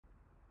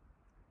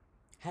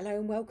Hello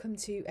and welcome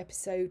to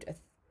episode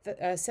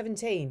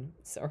 17.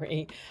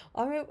 Sorry,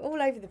 I'm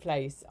all over the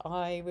place.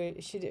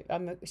 Should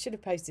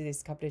have posted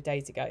this a couple of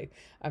days ago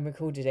and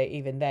recorded it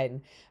even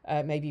then,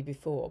 maybe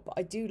before. But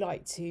I do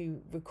like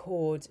to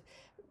record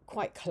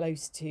quite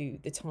close to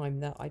the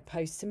time that I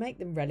post to make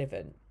them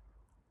relevant.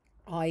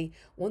 I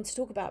want to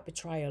talk about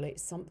betrayal.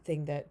 It's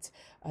something that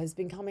has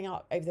been coming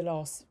up over the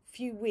last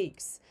few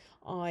weeks.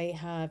 I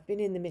have been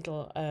in the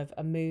middle of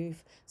a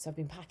move, so I've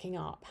been packing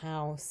up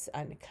house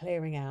and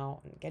clearing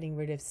out and getting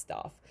rid of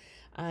stuff.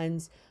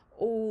 And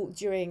all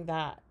during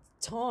that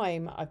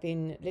time, I've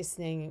been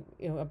listening,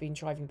 I've been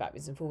driving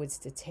backwards and forwards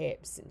to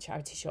tips and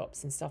charity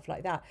shops and stuff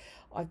like that.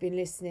 I've been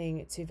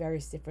listening to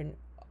various different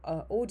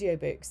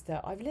audiobooks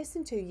that I've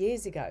listened to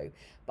years ago,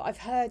 but I've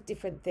heard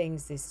different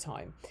things this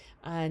time.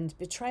 And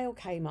betrayal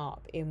came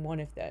up in one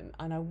of them,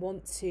 and I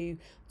want to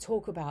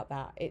talk about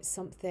that. It's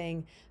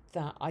something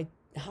that I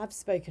have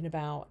spoken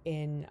about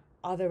in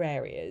other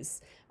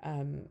areas,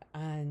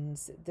 and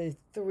the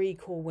three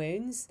core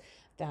wounds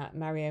that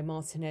Mario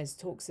Martinez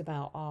talks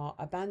about are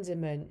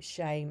abandonment,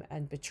 shame,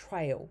 and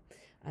betrayal.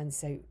 And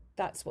so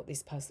that's what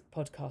this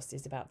podcast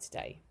is about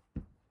today.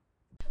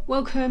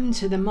 Welcome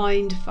to the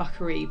Mind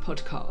Fuckery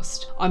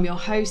podcast. I'm your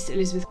host,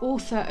 Elizabeth,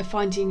 author of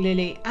Finding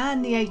Lily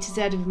and the A to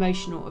Z of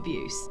emotional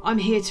abuse. I'm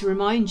here to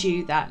remind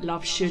you that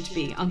love should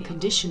be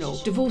unconditional,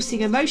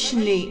 divorcing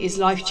emotionally is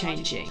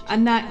life-changing,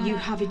 and that you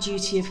have a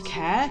duty of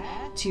care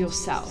to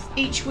yourself.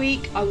 Each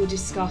week, I will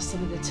discuss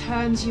some of the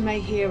terms you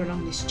may hear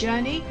along this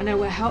journey, and I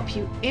will help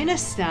you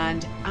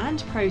understand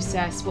and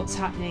process what's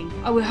happening.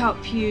 I will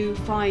help you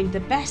find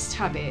the best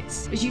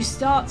habits as you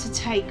start to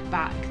take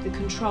back the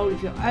control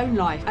of your own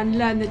life and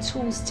learn the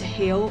tools to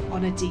heal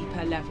on a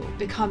deeper level,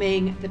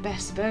 becoming the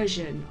best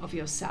version of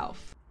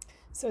yourself.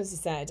 So as I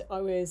said,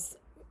 I was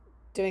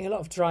doing a lot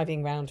of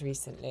driving around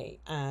recently,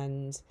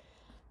 and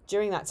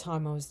during that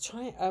time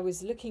I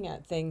was looking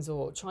at things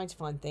or trying to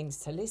find things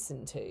to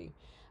listen to,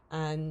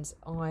 and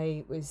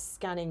I was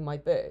scanning my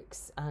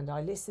books, and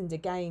I listened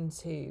again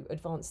to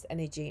Advanced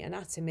Energy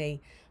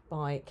Anatomy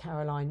by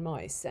Caroline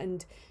Myss,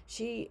 and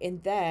she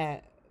in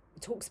there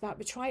talks about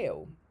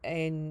betrayal,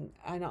 and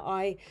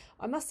I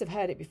must have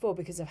heard it before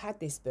because I've had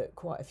this book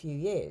quite a few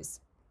years.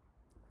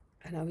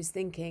 And I was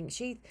thinking,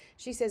 she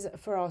says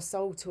for our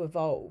soul to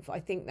evolve, I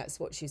think that's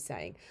what she's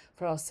saying,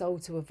 for our soul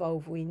to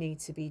evolve we need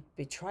to be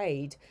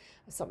betrayed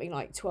something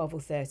like 12 or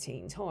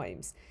 13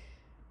 times.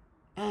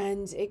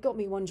 And it got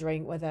me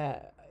wondering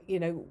whether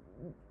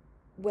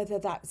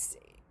that's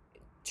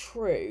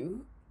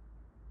true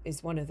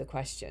is one of the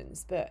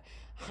questions, but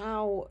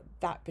how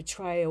that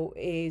betrayal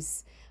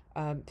is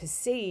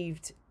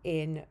perceived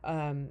in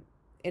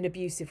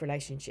abusive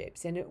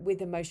relationships and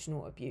with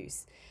emotional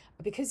abuse,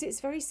 because it's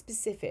very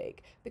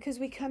specific, because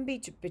we can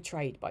be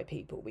betrayed by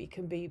people. We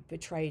can be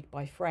betrayed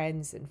by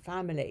friends and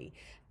family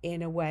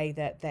in a way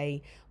that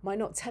they might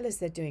not tell us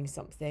they're doing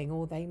something,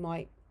 or they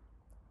might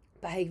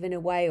behave in a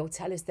way or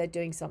tell us they're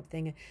doing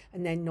something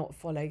and then not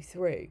follow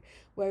through.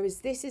 Whereas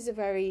this is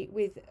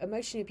with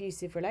emotionally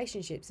abusive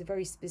relationships, a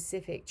very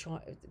specific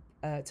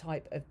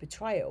type of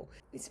betrayal.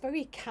 It's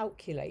very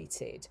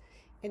calculated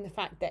in the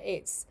fact that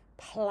it's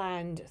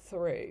planned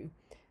through.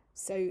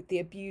 So the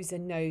abuser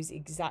knows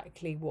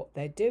exactly what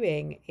they're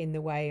doing in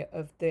the way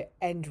of the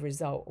end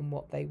result and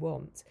what they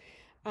want.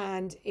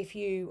 And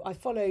I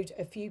followed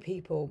a few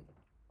people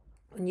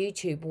on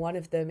YouTube. One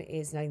of them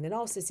is Knowing the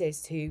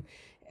Narcissist, who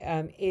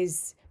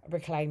is a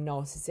proclaimed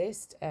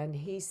narcissist, and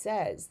he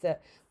says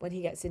that when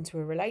he gets into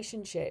a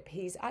relationship,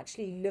 he's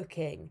actually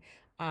looking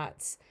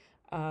at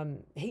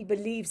he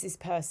believes this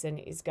person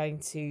is going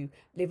to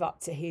live up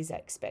to his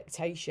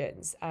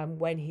expectations, and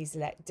when he's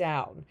let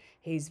down,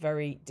 he's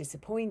very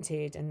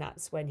disappointed, and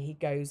that's when he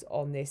goes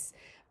on this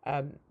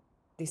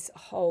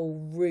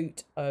whole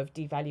route of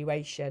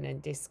devaluation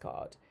and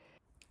discard.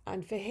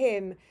 And for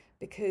him,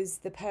 because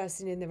the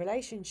person in the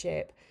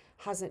relationship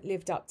hasn't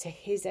lived up to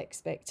his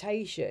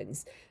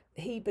expectations,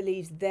 he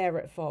believes they're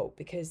at fault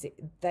because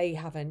they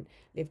haven't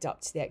lived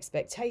up to the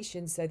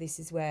expectations. So this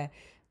is where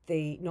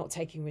the not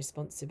taking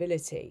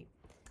responsibility.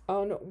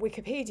 On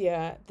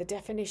Wikipedia, the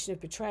definition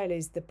of betrayal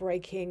is the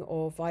breaking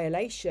or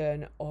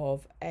violation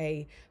of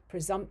a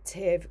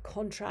presumptive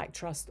contract,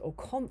 trust, or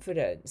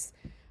confidence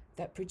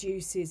that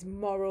produces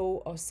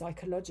moral or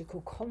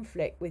psychological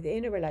conflict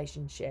within a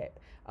relationship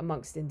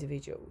amongst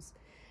individuals,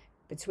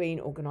 between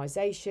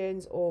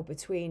organisations, or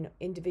between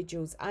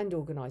individuals and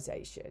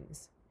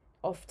organisations.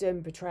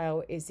 Often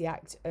betrayal is the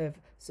act of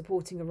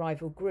supporting a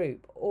rival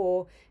group,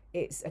 or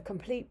it's a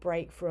complete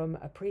break from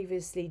a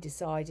previously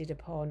decided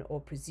upon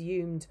or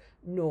presumed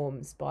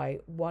norms by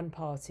one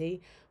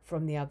party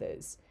from the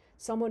others.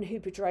 Someone who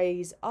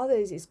betrays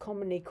others is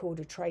commonly called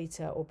a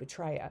traitor or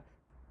betrayer.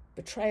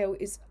 Betrayal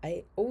is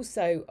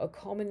also a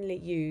commonly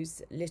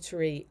used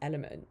literary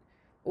element,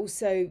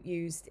 also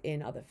used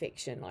in other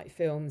fiction like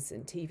films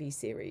and TV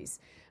series,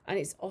 and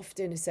it's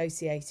often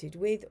associated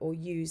with or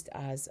used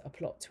as a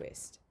plot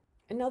twist.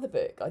 Another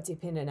book I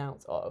dip in and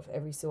out of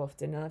every so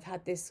often, and I've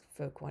had this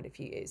for quite a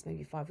few years,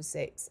 maybe 5 or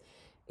 6,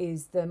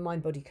 is The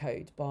Mind Body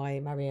Code by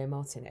Mario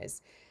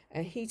Martinez.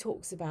 And he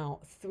talks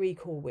about three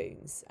core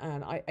wounds.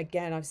 And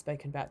I've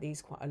spoken about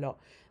these quite a lot.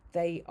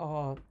 They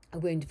are a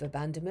wound of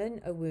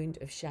abandonment, a wound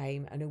of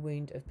shame, and a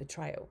wound of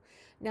betrayal.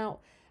 Now,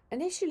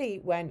 initially,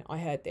 when I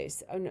heard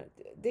this, and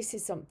this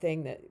is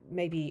something that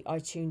maybe I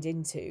tuned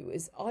into,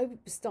 is I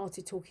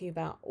started talking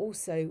about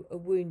also a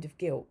wound of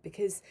guilt,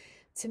 because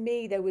to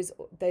me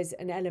there's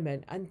an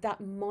element, and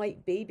that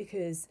might be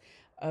because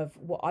of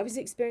what I was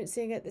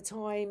experiencing at the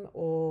time,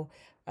 or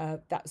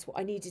that's what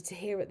I needed to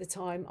hear at the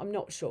time. I'm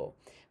not sure.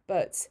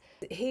 But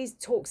he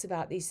talks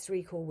about these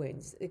three core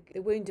wounds,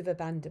 the wound of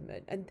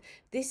abandonment. And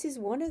this is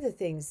one of the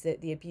things that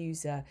the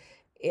abuser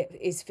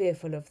is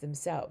fearful of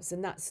themselves.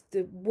 And that's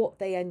what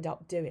they end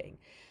up doing.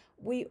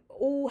 We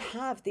all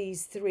have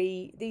these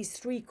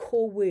three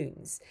core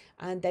wounds,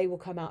 and they will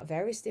come out of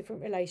various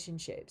different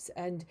relationships.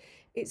 And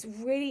it's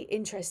really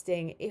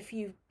interesting if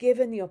you've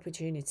given the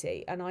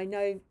opportunity. And I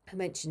know I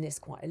mention this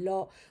quite a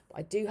lot, but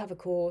I do have a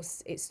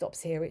course. It stops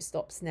here, it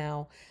stops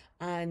now.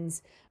 And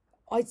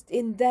I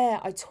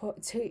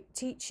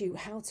teach you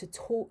how to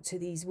talk to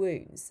these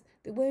wounds: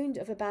 the wound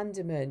of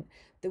abandonment,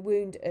 the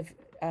wound of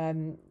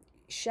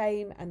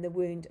shame, and the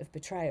wound of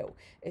betrayal.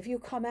 If you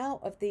come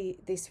out of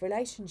this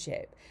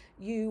relationship,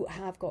 you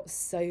have got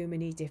so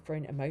many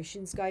different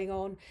emotions going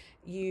on.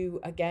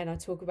 I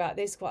talk about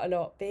this quite a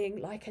lot,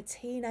 being like a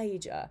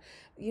teenager.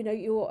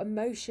 Your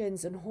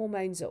emotions and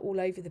hormones are all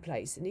over the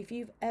place. And if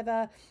you've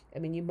ever,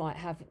 you might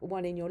have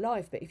one in your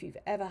life, but if you've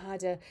ever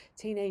had a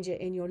teenager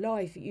in your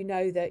life, you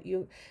know that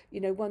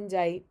one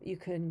day you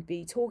can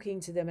be talking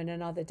to them, and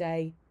another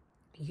day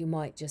you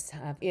might just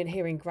have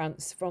hearing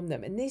grunts from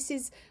them. And this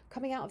is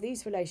coming out of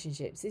these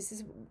relationships. This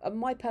is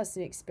my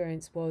personal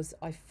experience. Was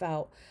I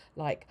felt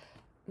like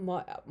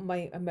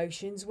my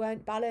emotions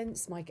weren't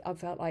balanced. I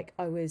felt like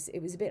it was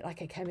a bit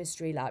like a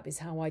chemistry lab, is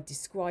how I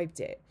described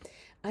it.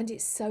 And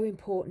it's so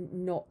important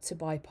not to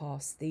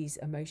bypass these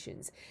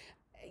emotions.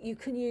 You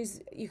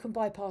can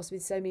bypass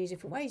with so many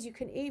different ways. You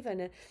can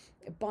even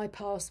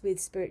bypass with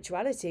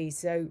spirituality.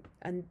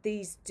 And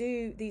these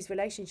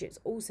relationships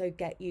also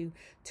get you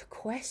to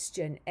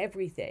question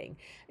everything,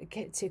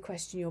 get to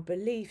question your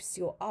beliefs,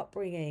 your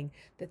upbringing,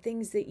 the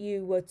things that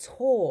you were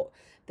taught,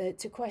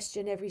 to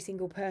question every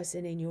single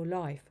person in your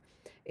life.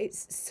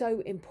 It's so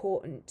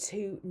important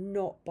to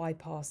not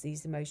bypass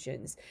these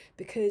emotions,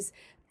 because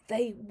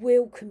they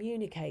will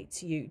communicate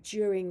to you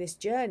during this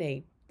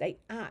journey. They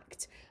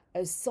act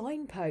as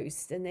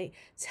signposts, and they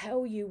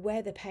tell you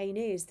where the pain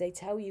is, they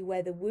tell you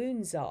where the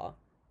wounds are.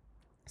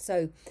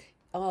 So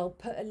I'll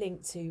put a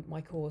link to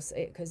my course,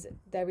 because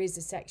there is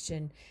a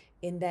section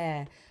in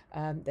there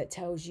that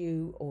tells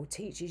you or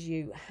teaches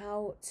you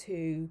how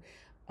to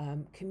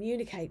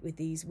communicate with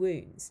these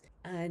wounds.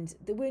 And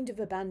the wound of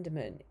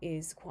abandonment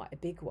is quite a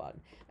big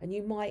one. And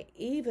you might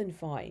even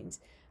find,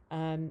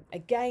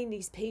 again,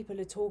 these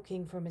people are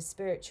talking from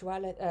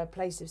a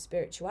place of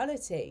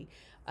spirituality.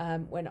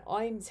 When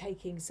I'm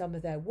taking some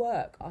of their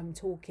work, I'm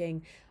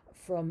talking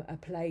from a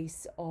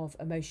place of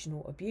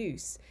emotional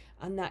abuse,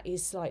 and that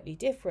is slightly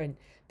different,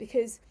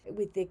 because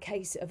with the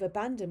case of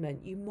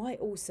abandonment, you might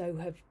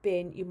have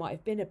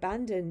been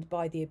abandoned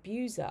by the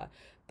abuser,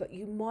 but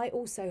you might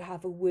also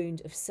have a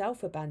wound of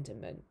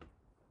self-abandonment,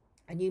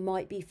 and you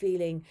might be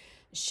feeling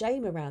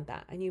shame around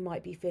that, and you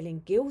might be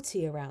feeling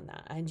guilty around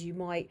that, and you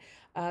might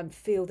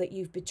feel that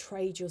you've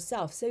betrayed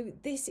yourself. So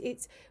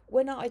it's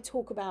when I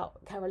talk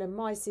about Carolyn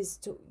Myss is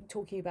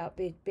talking about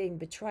being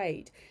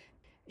betrayed,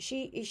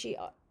 she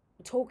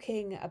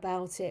talking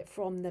about it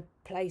from the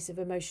place of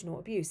emotional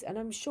abuse, and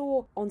I'm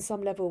sure on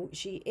some level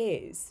she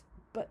is,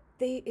 but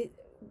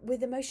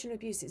with emotional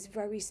abuse it's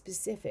very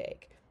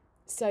specific.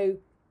 So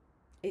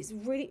it's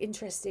really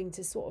interesting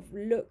to sort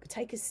of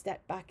take a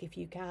step back if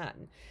you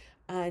can.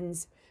 And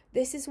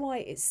this is why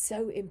it's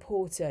so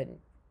important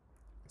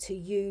to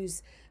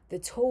use the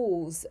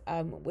tools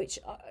which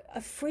are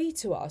free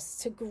to us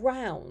to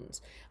ground.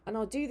 And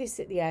I'll do this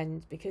at the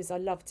end, because I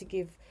love to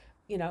give,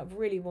 I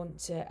really want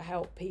to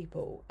help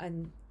people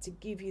and to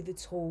give you the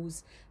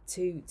tools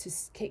to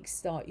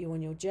kickstart you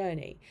on your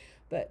journey.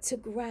 But to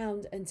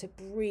ground and to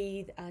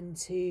breathe and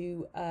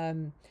to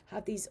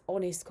have these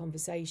honest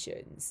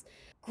conversations.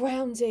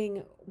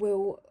 Grounding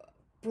will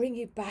bring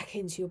you back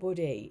into your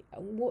body.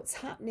 And what's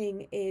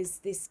happening is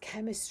this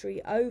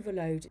chemistry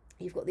overload.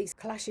 You've got these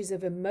clashes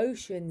of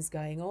emotions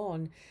going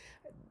on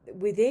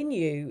within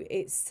you.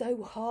 It's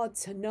so hard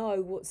to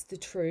know what's the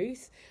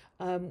truth,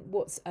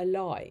 what's a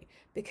lie,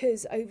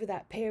 because over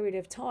that period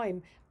of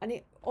time, and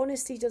it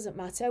honestly doesn't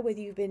matter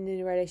whether you've been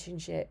in a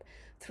relationship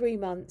 3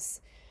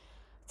 months,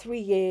 3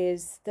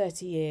 years,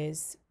 30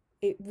 years,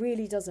 it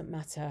really doesn't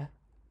matter.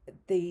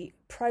 The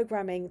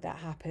programming that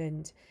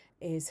happened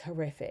is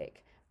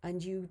horrific,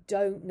 and you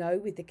don't know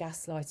with the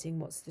gaslighting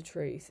what's the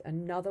truth.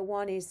 Another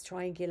one is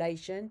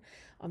triangulation.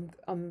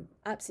 I'm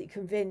absolutely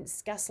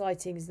convinced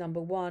gaslighting is number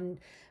one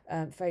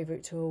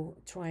favourite tool.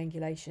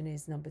 Triangulation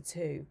is number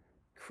two.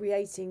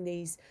 Creating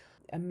these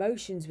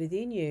emotions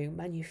within you,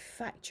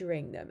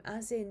 manufacturing them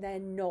as in they're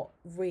not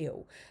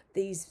real.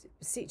 These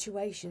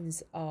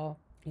situations are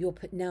you're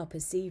now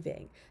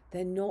perceiving,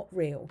 they're not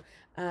real.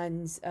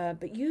 And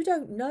but you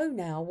don't know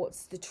now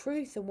what's the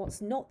truth and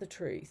what's not the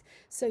truth.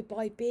 So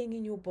by being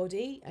in your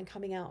body and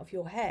coming out of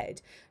your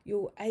head,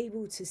 you're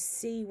able to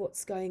see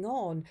what's going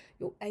on.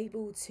 You're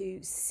able to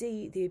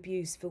see the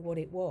abuse for what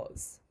it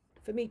was.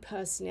 For me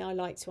personally, I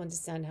like to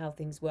understand how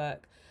things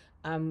work,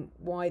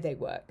 why they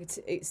work.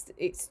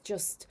 It's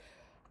just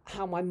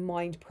how my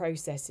mind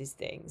processes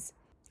things.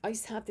 I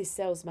used to have this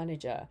sales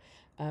manager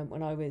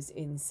when I was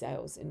in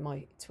sales in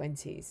my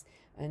 20s,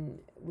 and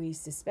we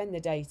used to spend the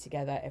day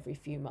together every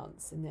few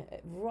months. And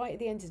right at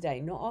the end of the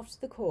day, not after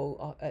the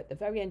call, at the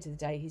very end of the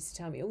day, he used to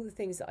tell me all the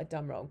things that I'd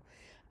done wrong.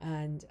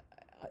 And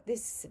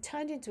this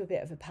turned into a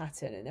bit of a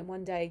pattern. And then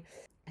one day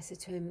I said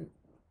to him,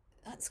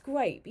 "That's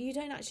great, but you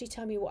don't actually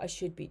tell me what I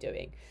should be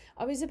doing."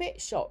 I was a bit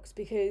shocked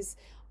because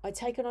I'd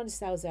taken on a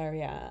sales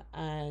area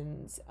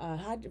and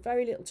had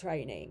very little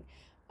training,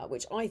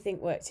 which I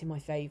think worked in my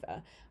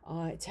favour.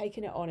 I'd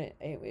taken it on,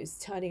 it was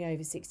turning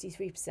over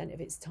 63%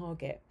 of its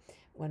target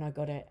when I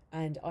got it,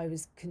 and I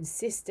was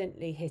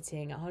consistently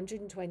hitting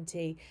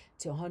 120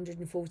 to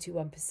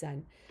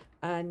 141%.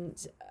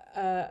 And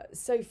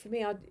so for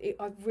me, I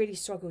really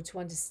struggled to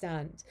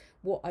understand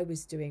what I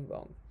was doing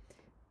wrong.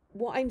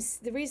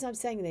 The reason I'm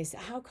saying this,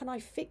 how can I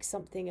fix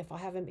something if I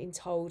haven't been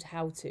told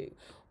how to,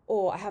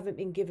 or I haven't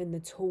been given the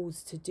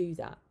tools to do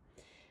that?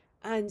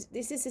 And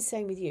this is the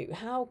same with you.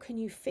 How can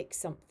you fix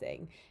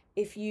something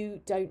if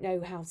you don't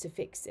know how to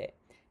fix it?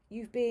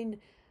 You've been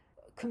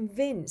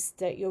convinced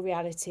that your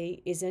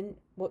reality isn't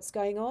what's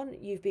going on.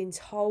 You've been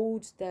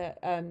told that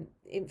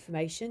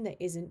information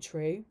that isn't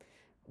true.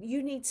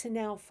 You need to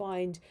now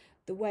find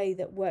the way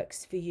that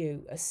works for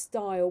you, a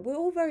style. We're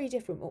all very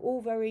different. We're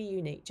all very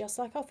unique, just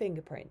like our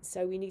fingerprints.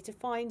 So we need to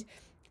find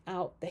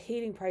out the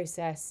healing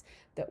process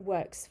that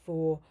works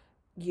for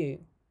you.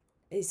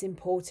 It's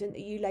important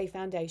that you lay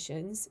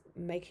foundations,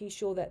 making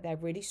sure that they're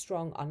really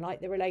strong,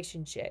 unlike the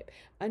relationship.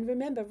 And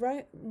remember,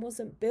 Rome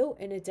wasn't built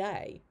in a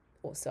day,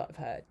 or so I've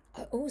heard.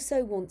 I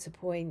also want to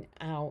point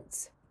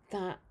out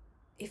that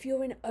if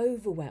you're in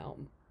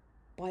overwhelm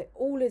by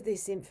all of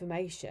this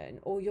information,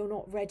 or you're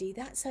not ready,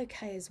 that's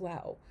okay as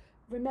well.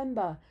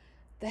 Remember,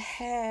 the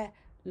hair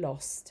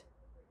lost.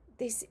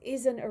 This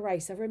isn't a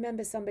race. I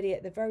remember somebody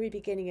at the very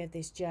beginning of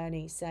this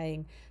journey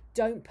saying,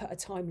 don't put a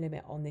time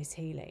limit on this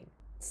healing.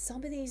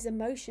 Some of these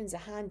emotions are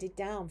handed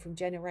down from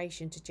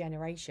generation to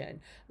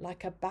generation,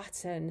 like a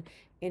baton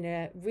in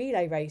a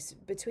relay race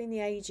between the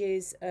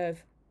ages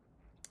of,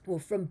 well,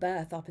 from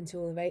birth up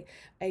until the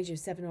age of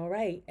 7 or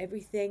 8.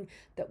 Everything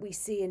that we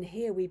see and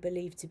hear we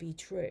believe to be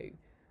true.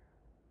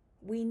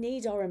 We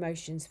need our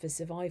emotions for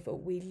survival.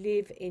 We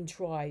live in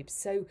tribes,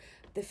 so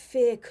the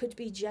fear could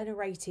be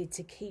generated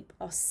to keep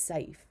us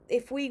safe.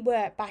 If we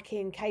were back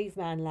in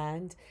caveman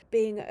land,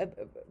 being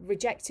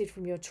rejected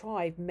from your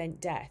tribe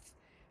meant death.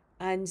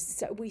 And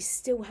so we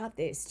still have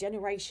this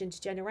generation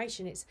to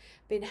generation. It's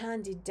been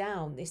handed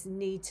down, this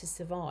need to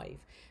survive.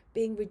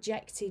 Being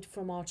rejected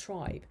from our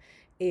tribe,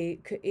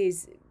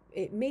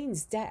 it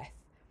means death.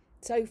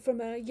 So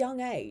from a young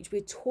age,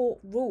 we're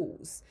taught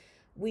rules.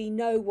 We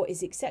know what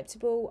is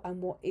acceptable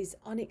and what is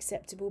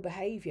unacceptable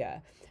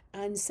behaviour.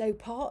 And so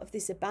part of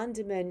this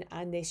abandonment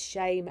and this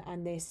shame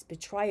and this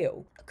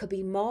betrayal could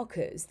be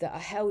markers that are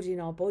held in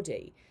our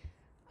body.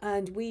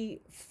 And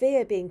we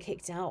fear being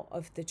kicked out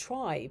of the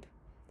tribe,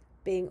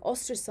 being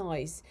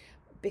ostracised,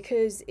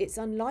 because it's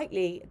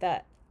unlikely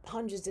that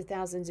hundreds of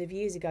thousands of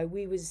years ago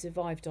we would have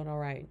survived on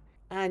our own.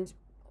 And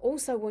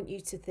also want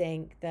you to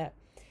think that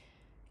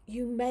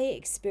you may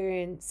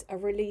experience a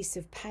release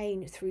of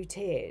pain through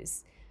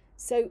tears.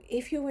 So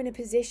if you're in a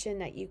position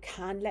that you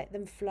can let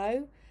them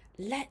flow,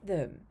 let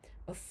them.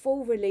 A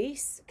full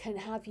release can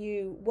have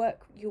you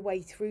work your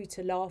way through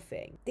to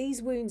laughing.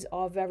 These wounds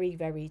are very,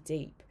 very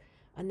deep,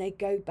 and they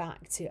go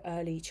back to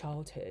early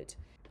childhood.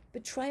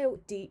 Betrayal,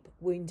 deep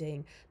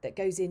wounding that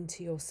goes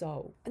into your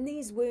soul. And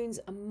these wounds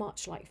are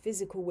much like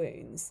physical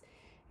wounds.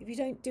 If you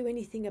don't do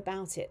anything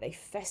about it, they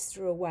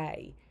fester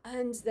away.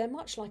 And they're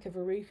much like a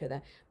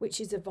verruca,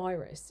 which is a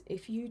virus.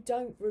 If you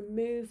don't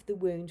remove the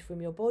wound from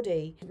your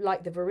body,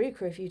 like the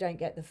verruca, if you don't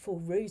get the full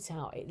root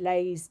out, it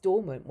lays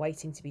dormant,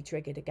 waiting to be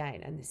triggered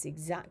again. And it's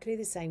exactly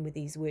the same with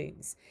these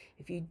wounds.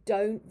 If you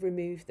don't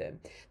remove them,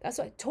 that's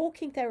why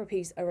talking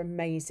therapies are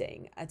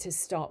amazing to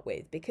start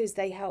with, because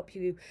they help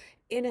you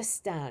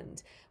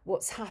understand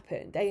what's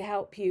happened. They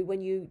help you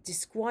when you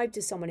describe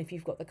to someone, if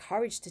you've got the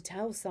courage to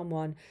tell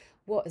someone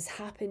what has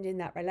happened in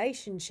that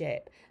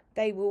relationship,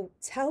 they will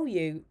tell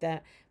you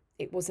that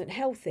it wasn't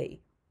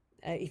healthy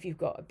if you've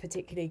got a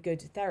particularly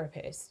good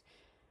therapist.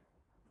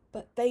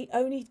 But they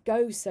only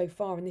go so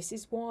far, and this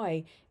is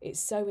why it's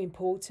so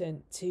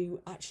important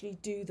to actually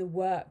do the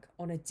work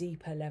on a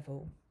deeper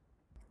level.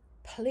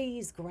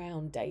 Please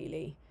ground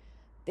daily.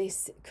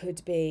 This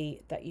could be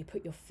that you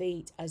put your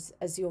feet,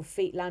 as your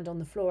feet land on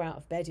the floor out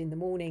of bed in the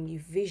morning, you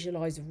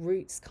visualize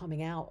roots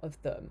coming out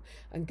of them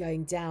and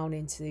going down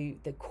into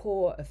the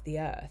core of the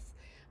earth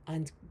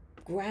and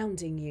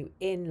grounding you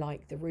in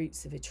like the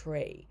roots of a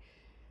tree.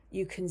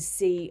 You can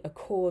see a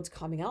cord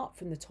coming up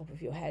from the top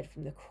of your head,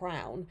 from the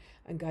crown,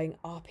 and going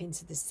up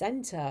into the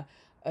center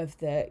of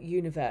the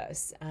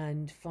universe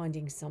and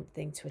finding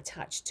something to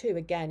attach to.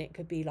 Again, it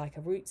could be like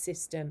a root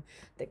system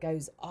that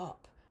goes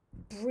up.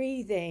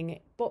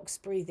 Breathing, box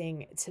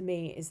breathing, to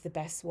me is the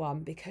best one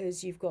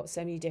because you've got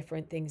so many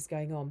different things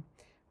going on.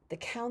 The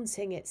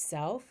counting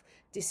itself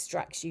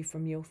distracts you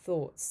from your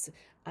thoughts,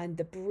 and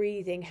the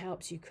breathing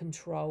helps you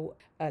control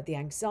the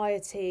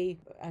anxiety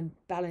and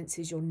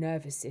balances your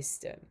nervous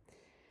system.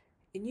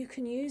 And you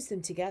can use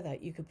them together.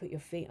 You could put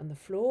your feet on the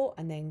floor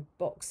and then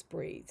box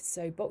breathe.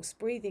 So box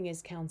breathing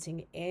is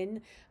counting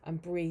in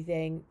and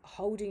breathing,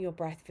 holding your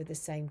breath for the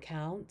same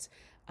count,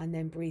 and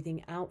then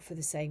breathing out for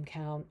the same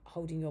count,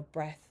 holding your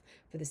breath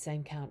for the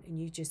same count. And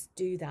you just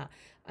do that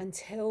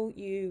until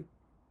you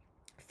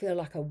feel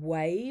like a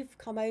wave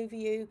come over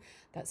you.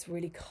 That's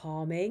really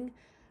calming,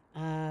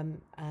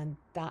 and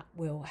that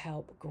will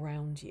help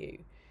ground you,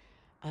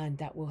 and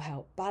that will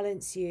help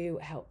balance you,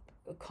 help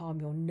calm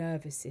your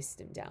nervous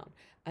system down.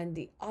 And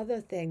the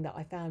other thing that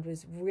I found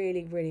was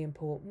really, really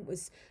important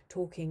was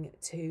talking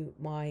to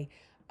my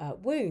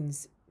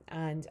wounds.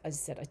 And as I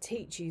said, I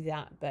teach you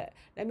that, but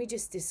let me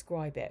just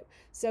describe it.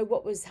 So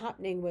what was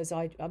happening was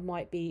I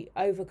might be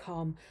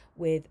overcome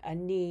with a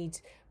need,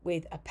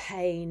 with a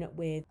pain,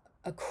 with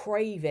a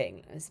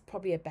craving. It's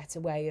probably a better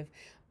way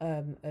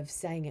of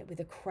saying it, with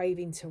a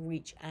craving to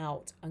reach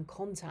out and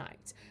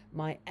contact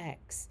my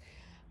ex.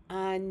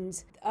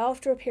 And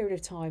after a period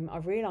of time, I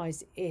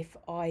realized if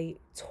I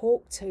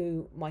talked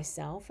to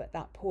myself at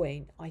that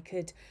point, I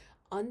could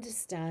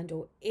understand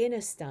or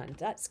understand.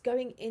 That's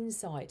going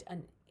inside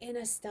and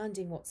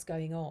understanding what's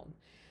going on.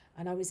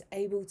 And I was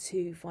able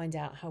to find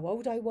out how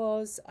old I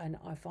was, and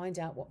I find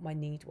out what my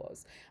need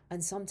was.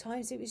 And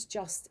sometimes it was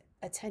just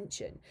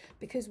attention,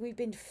 because we've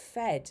been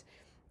fed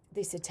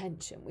this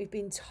attention, we've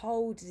been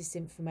told this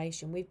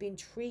information, we've been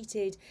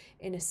treated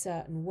in a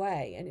certain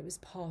way, and it was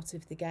part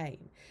of the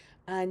game.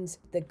 And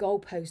the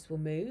goalposts were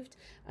moved,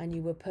 and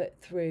you were put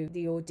through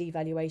your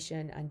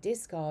devaluation and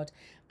discard,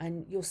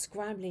 and you're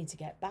scrambling to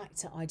get back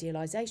to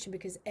idealization,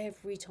 because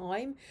every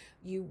time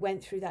you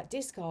went through that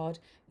discard,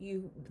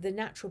 the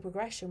natural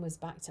progression was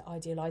back to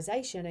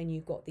idealization, and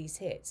you got these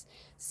hits.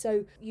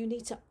 So you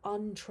need to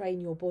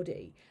untrain your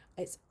body.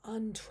 It's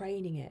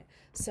untraining it.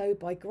 So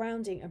by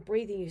grounding and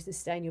breathing, you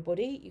sustain your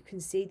body. You can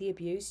see the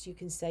abuse. You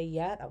can say,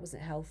 yeah, that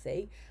wasn't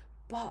healthy.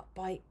 But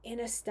by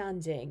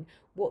understanding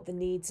what the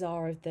needs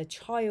are of the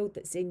child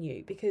that's in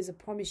you, because I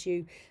promise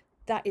you,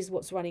 that is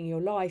what's running your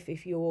life.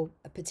 If you're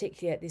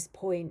particularly at this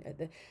point at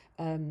the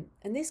and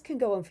this can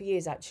go on for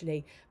years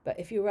actually, but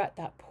if you're at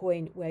that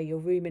point where you're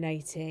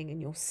ruminating and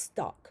you're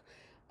stuck,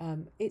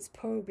 it's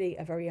probably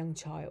a very young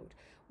child.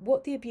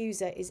 What the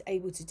abuser is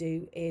able to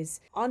do is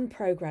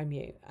unprogram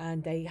you,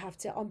 and they have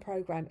to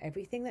unprogram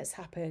everything that's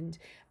happened,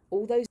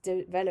 all those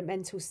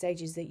developmental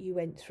stages that you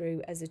went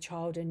through as a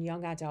child and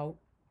young adult.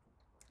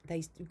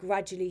 They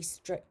gradually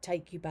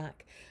take you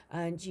back,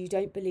 and you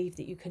don't believe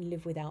that you can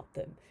live without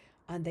them,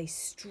 and they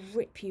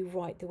strip you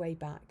right the way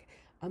back.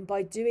 And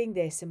by doing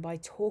this and by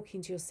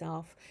talking to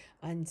yourself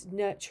and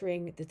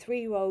nurturing the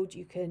 3-year-old,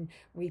 you can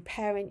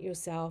reparent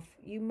yourself.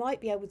 You might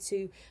be able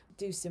to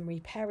do some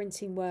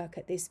reparenting work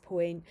at this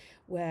point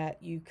where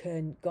you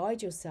can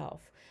guide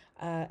yourself.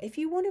 If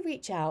you want to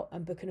reach out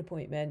and book an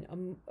appointment,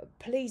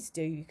 please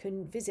do. You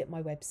can visit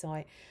my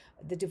website,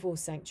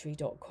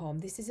 thedivorcesanctuary.com.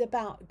 This is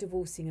about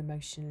divorcing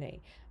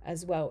emotionally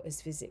as well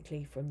as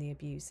physically from the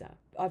abuser.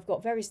 I've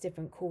got various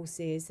different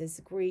courses. There's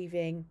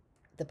grieving,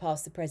 the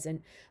past, the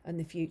present, and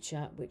the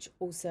future, which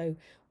also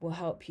will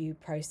help you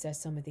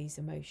process some of these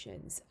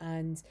emotions.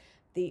 And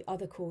the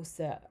other course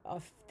that I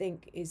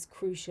think is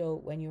crucial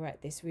when you're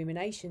at this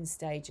rumination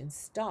stage and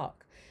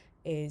stuck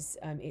is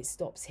it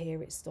stops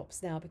here, it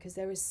stops now, because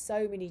there are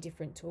so many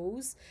different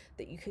tools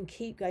that you can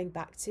keep going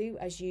back to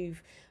as you're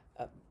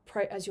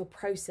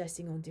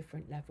processing on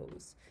different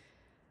levels.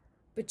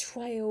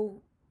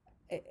 Betrayal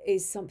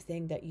is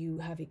something that you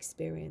have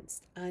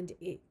experienced, and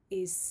it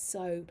is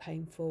so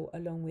painful,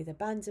 along with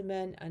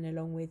abandonment and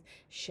along with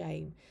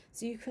shame.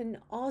 So you can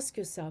ask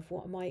yourself,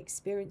 what am I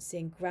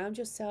experiencing? Ground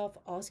yourself,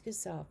 ask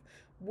yourself,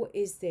 what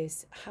is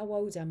this? How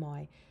old am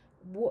I?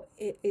 What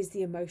is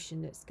the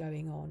emotion that's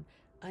going on?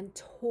 And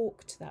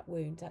talk to that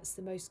wound. That's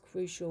the most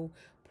crucial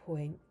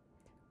point.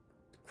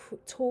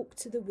 Talk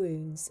to the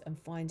wounds and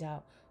find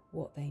out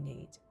what they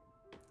need.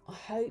 I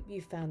hope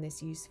you found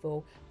this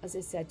useful. As I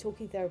said,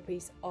 talking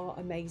therapies are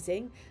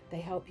amazing. They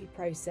help you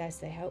process,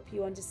 they help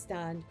you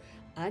understand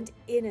and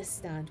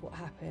understand what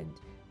happened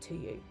to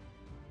you.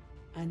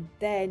 And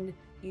then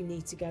you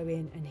need to go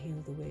in and heal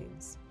the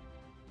wounds.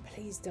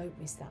 Please don't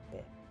miss that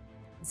bit.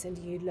 I'm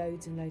sending you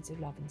loads and loads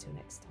of love until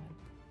next time.